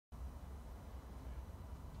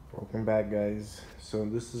Welcome back, guys. So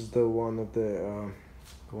this is the one of the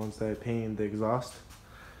ones that I painted the exhaust.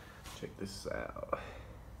 Check this out.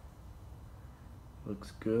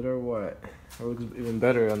 Looks good or what? It looks even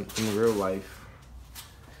better in real life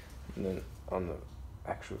than on the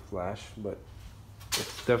actual flash, but it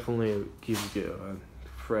definitely gives you a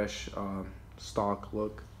fresh stock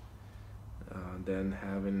look than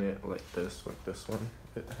having it like this one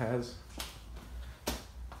it has.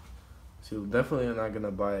 So definitely not gonna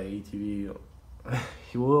buy an ATV.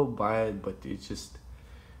 He will buy it, but it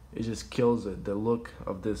just kills it. The look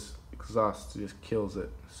of this exhaust just kills it.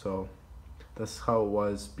 So that's how it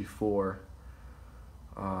was before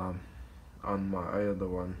on my other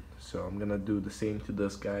one. So I'm gonna do the same to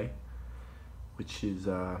this guy, which is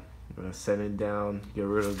I'm gonna sand it down, get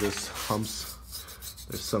rid of this humps.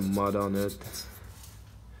 There's some mud on it,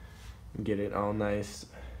 get it all nice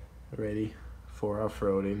ready for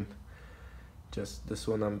off-roading. Just this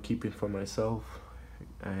one I'm keeping for myself,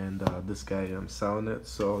 and this guy I'm selling it,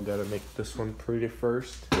 so I gotta make this one pretty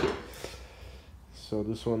first. So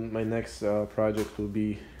this one, my next project will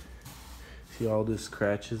be, see all these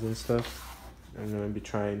scratches and stuff, I'm gonna be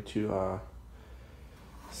trying to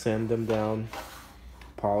sand them down,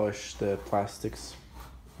 polish the plastics.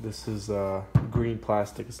 This is green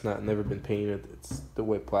plastic. It's never been painted. It's the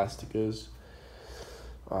way plastic is,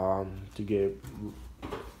 to get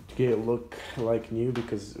it look like new,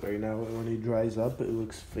 because right now when it dries up it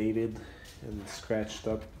looks faded and scratched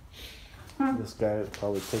up. This guy would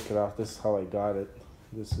probably take it off. This is how I got it.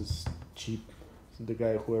 This is cheap. The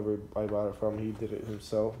guy, whoever I bought it from, he did it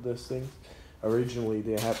himself. This thing originally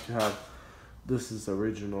they had to have, this is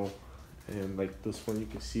original, and like this one you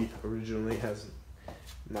can see originally has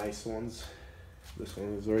nice ones. This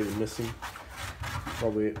one is already missing,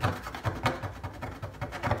 probably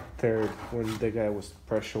third when the guy was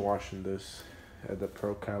pressure washing this at the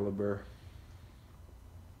Pro Caliber,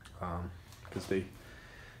 because they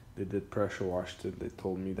did pressure washed it. They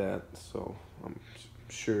told me that, so I'm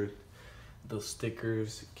sure those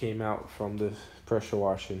stickers came out from the pressure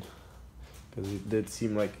washing, because it did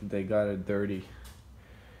seem like they got a dirty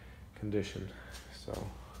condition. So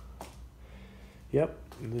yep,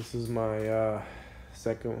 this is my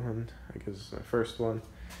second one, I guess my first one,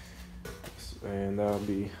 and I'll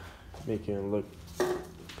be making it look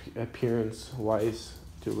appearance wise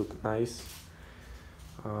to look nice,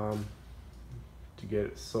 to get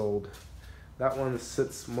it sold. That one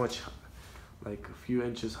sits like a few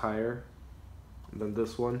inches higher than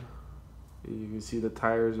this one. You can see the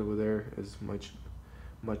tires over there is much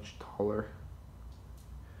taller,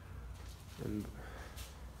 and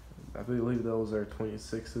I believe those are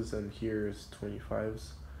 26s and here is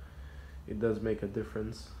 25s. It does make a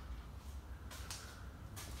difference.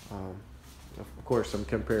 Of course, I'm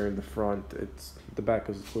comparing the front. The back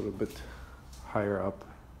is a little bit higher up.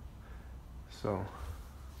 So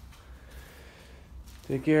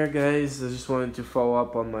take care, guys. I just wanted to follow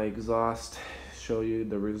up on my exhaust, show you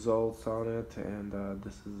the results on it, and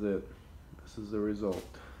this is it. This is the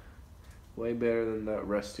result. Way better than that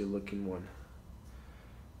rusty looking one.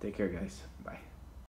 Take care, guys. Bye.